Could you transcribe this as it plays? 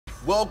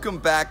Welcome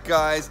back,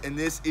 guys, and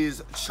this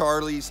is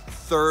Charlie's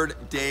third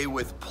day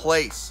with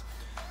Place.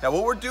 Now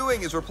what we're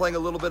doing is we're playing a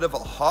little bit of a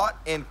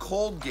hot and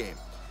cold game.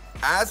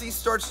 As he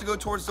starts to go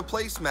towards the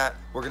placemat,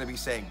 we're going to be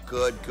saying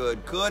good,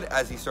 good, good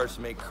as he starts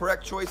to make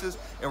correct choices,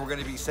 and we're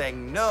going to be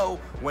saying no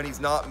when he's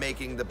not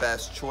making the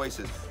best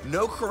choices.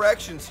 No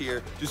corrections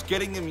here, just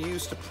getting him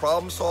used to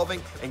problem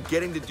solving and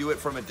getting to do it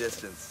from a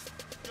distance.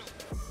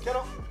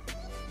 Kettle.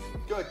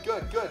 Good,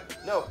 good, good.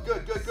 No,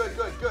 good, good, good,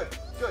 good, good.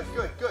 Good,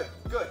 good, good,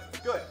 good,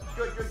 good,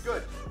 good, good,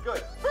 good,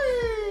 good.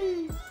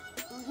 Free!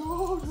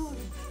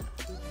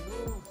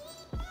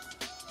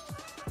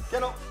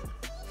 Kettle.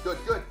 Good,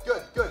 good,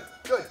 good, good,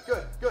 good,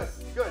 good, good,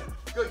 good,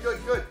 good,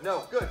 good, good.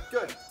 No, good,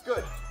 good,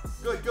 good,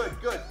 good,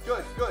 good, good,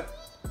 good, good.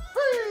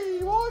 Free!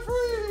 You want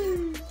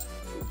free!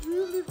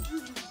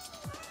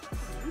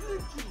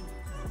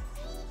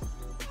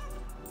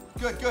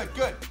 Good, good,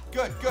 good,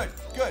 good, good,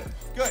 good,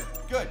 good,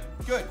 good,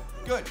 good,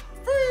 good.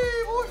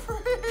 Free! Boy,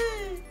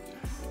 free!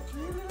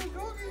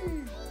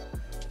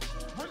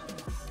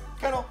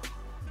 Kennel.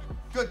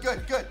 Good,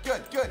 good, good,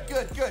 good, good,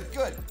 good, good,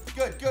 good,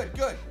 good, good,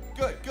 good,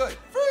 good, good.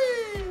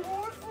 Free!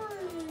 Boy,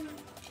 free!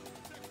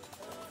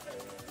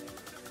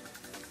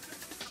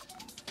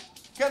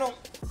 Kennel.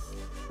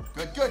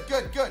 Good, good,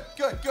 good, good,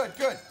 good, good,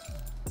 good.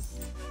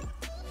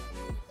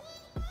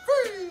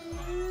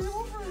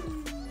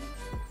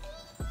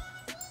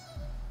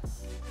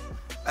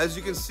 As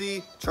you can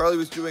see, Charlie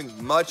was doing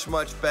much,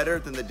 much better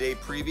than the day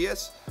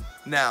previous.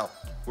 Now,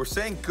 we're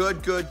saying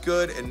good, good,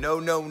 good, and no,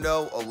 no,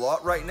 no a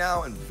lot right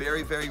now in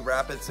very, very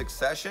rapid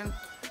succession.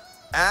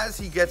 As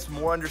he gets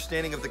more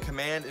understanding of the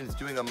command and is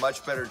doing a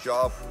much better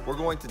job, we're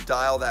going to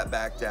dial that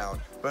back down.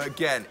 But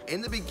again,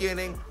 in the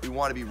beginning, we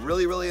want to be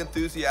really, really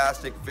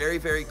enthusiastic, very,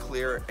 very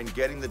clear, and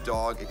getting the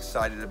dog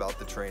excited about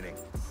the training.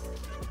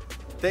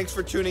 Thanks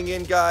for tuning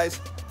in, guys.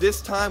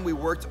 This time we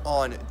worked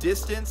on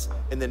distance.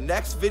 In the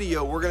next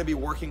video, we're going to be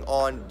working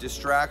on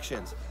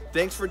distractions.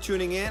 Thanks for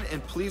tuning in,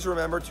 and please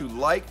remember to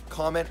like,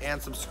 comment,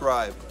 and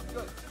subscribe.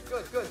 Good,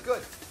 good, good,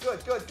 good,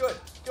 good, good, good,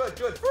 good,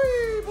 good.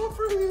 Free, bull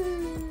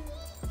free.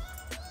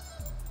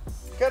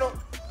 Kennel.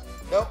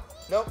 No,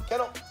 no,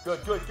 kennel.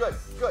 Good, good, good,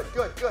 good,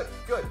 good, good,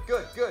 good,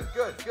 good, good,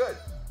 good, good.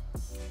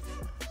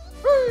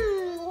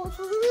 Free, bull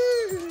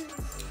free.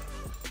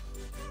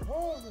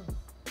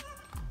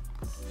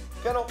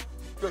 Kennel.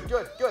 Good,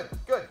 good, good,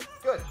 good,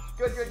 good,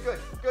 good, good, good,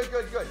 good, good,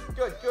 good,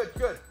 good, good, good,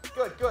 good,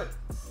 good, good.